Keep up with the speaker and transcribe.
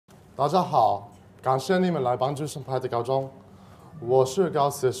大家好，感谢你们来帮助省派的高中。我是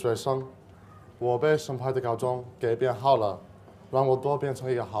高四的学生，我被省派的高中给变好了，让我多变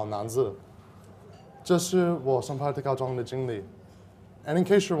成一个好男子。这是我省派的高中的经历。And in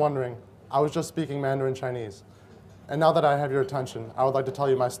case you're wondering, I was just speaking Mandarin Chinese. And now that I have your attention, I would like to tell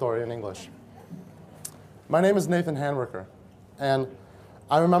you my story in English. My name is Nathan Handwerker, and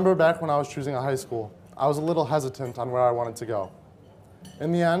I remember back when I was choosing a high school, I was a little hesitant on where I wanted to go.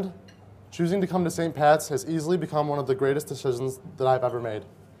 In the end, choosing to come to St. Pat's has easily become one of the greatest decisions that I've ever made.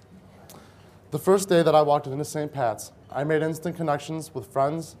 The first day that I walked into St. Pat's, I made instant connections with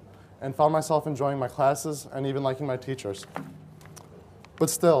friends and found myself enjoying my classes and even liking my teachers. But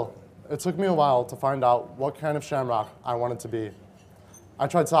still, it took me a while to find out what kind of Shamrock I wanted to be. I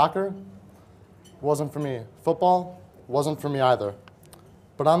tried soccer, wasn't for me. Football wasn't for me either.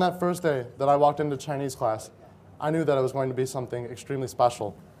 But on that first day that I walked into Chinese class, I knew that it was going to be something extremely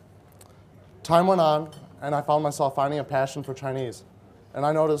special. Time went on, and I found myself finding a passion for Chinese. And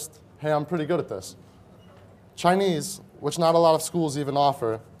I noticed, hey, I'm pretty good at this. Chinese, which not a lot of schools even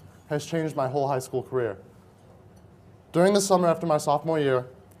offer, has changed my whole high school career. During the summer after my sophomore year,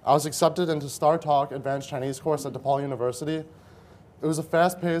 I was accepted into Star Talk Advanced Chinese course at DePaul University. It was a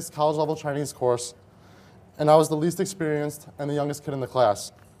fast-paced, college-level Chinese course, and I was the least experienced and the youngest kid in the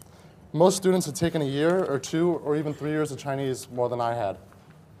class. Most students had taken a year or 2 or even 3 years of Chinese more than I had.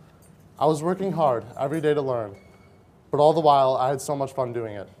 I was working hard every day to learn, but all the while I had so much fun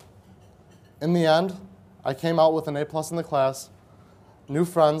doing it. In the end, I came out with an A+ in the class, new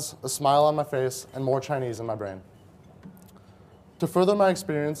friends, a smile on my face, and more Chinese in my brain. To further my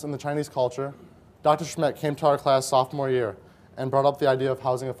experience in the Chinese culture, Dr. Schmidt came to our class sophomore year and brought up the idea of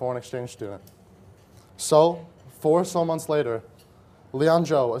housing a foreign exchange student. So, 4 or so months later, Lian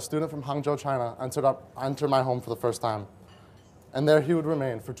Zhou, a student from Hangzhou, China, entered my home for the first time. And there he would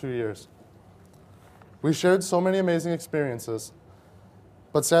remain for 2 years. We shared so many amazing experiences,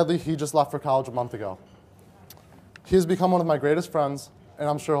 but sadly, he just left for college a month ago. He has become one of my greatest friends, and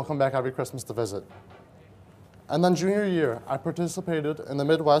I'm sure he'll come back every Christmas to visit. And then junior year, I participated in the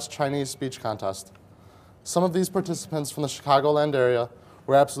Midwest Chinese Speech Contest. Some of these participants from the Chicagoland area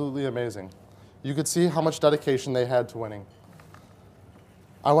were absolutely amazing. You could see how much dedication they had to winning.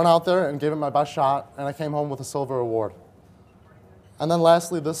 I went out there and gave it my best shot, and I came home with a silver award. And then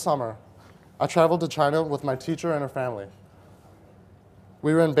lastly, this summer, I traveled to China with my teacher and her family.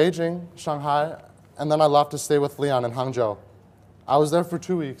 We were in Beijing, Shanghai, and then I left to stay with Lian in Hangzhou. I was there for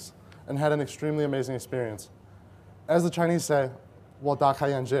 2 weeks and had an extremely amazing experience. As the Chinese say, 我大开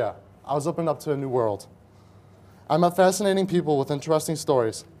眼界. I was opened up to a new world. I met fascinating people with interesting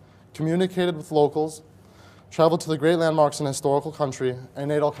stories, communicated with locals, traveled to the great landmarks in a historical country,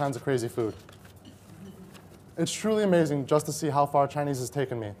 and ate all kinds of crazy food. It's truly amazing just to see how far Chinese has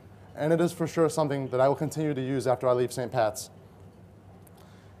taken me, and it is for sure something that I will continue to use after I leave St. Pat's.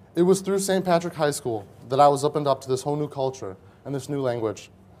 It was through St. Patrick High School that I was opened up to this whole new culture and this new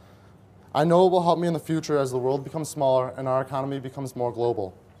language. I know it will help me in the future as the world becomes smaller and our economy becomes more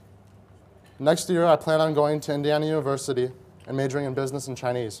global. Next year, I plan on going to Indiana University and majoring in business and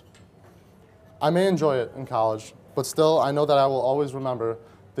Chinese. I may enjoy it in college, but still, I know that I will always remember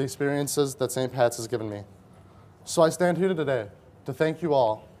the experiences that St. Pat's has given me. So I stand here today to thank you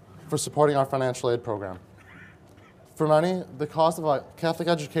all for supporting our financial aid program. For many, the cost of a Catholic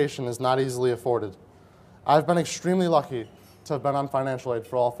education is not easily afforded. I've been extremely lucky to have been on financial aid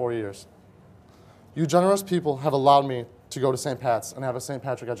for all 4 years. You generous people have allowed me to go to St. Pat's and have a St.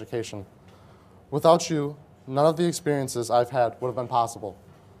 Patrick education. Without you, none of the experiences I've had would have been possible.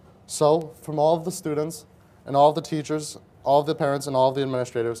 So, from all of the students and all of the teachers, all of the parents and all of the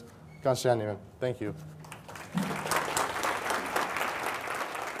administrators, 感谢你们. Thank you.